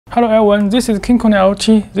Hello everyone, this is King Kong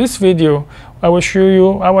LT. This video, I will show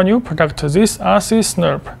you our new product, this RC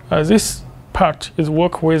snubber. This part is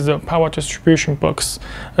work with the power distribution box.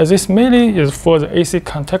 This mainly is for the AC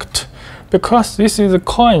contact. Because this is a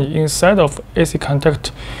coin inside of AC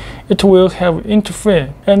contact, it will have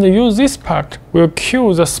interfere, and use this part will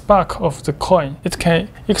kill the spark of the coin. It can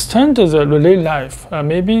extend the relay life.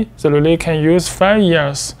 Maybe the relay can use 5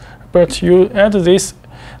 years, but you add this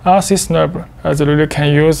RC snubber, the relay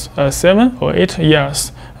can use 7 or 8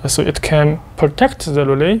 years, so it can protect the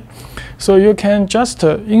relay. So you can just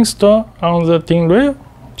install on the DIN rail,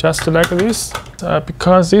 just like this.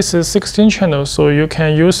 Because this is 16 channel, so you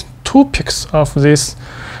can use 2 picks of this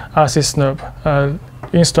RC snubber.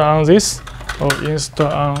 Install on this or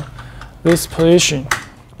install on this position.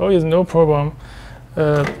 Oh, is no problem.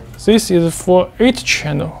 This is for 8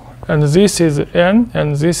 channel, and this is N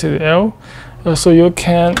and this is L. So you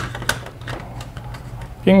can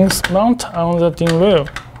mount on the DIN rail.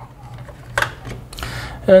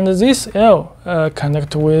 And this L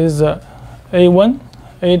connect with A1,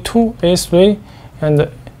 A2, A3,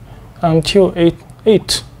 and until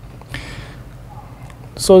A8.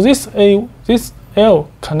 So this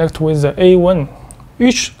L connect with the A1.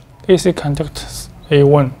 Each AC contacts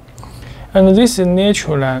A1. And this is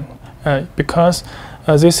natural line because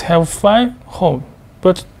this have 5 holes,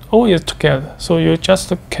 but all is together. So you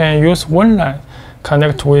just can use one line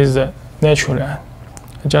connect with the natural line.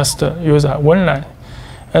 Just use one line.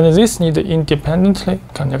 And this need independently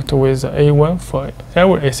connect with the A1 for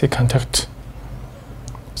every AC contact.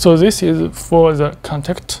 So this is for the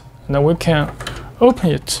contact. Now we can open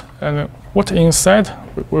it, and what inside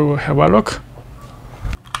we will have a look.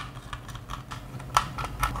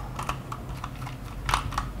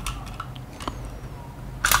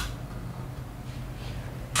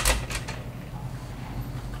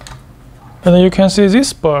 And you can see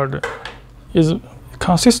this board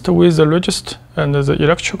consists with the resistor and the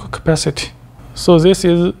electrical capacity. So this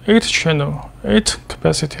is 8 channel, 8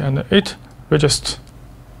 capacity, and 8 resistor.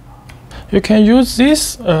 You can use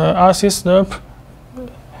this RC snubber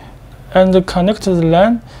and connect the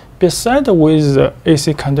line beside with the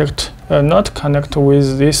AC contact, not connect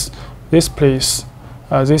with this place.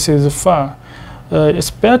 This is far. It's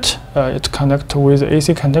better it connect with the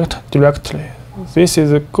AC contact directly. This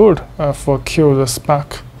is good for kill the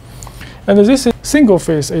spark. And this is single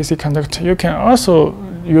phase AC contact. You can also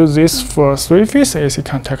use this for 3-phase AC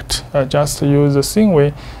contact. Just use the same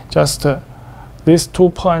way, just these 2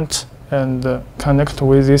 points and connect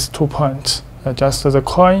with these 2 points. Just the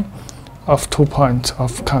coin of 2 points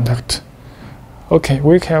of contact. Okay,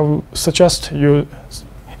 we can suggest you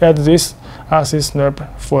add this RC snubber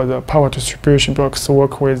for the power distribution box.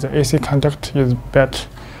 Work with the AC contact is better.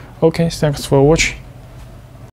 Okay, thanks for watching.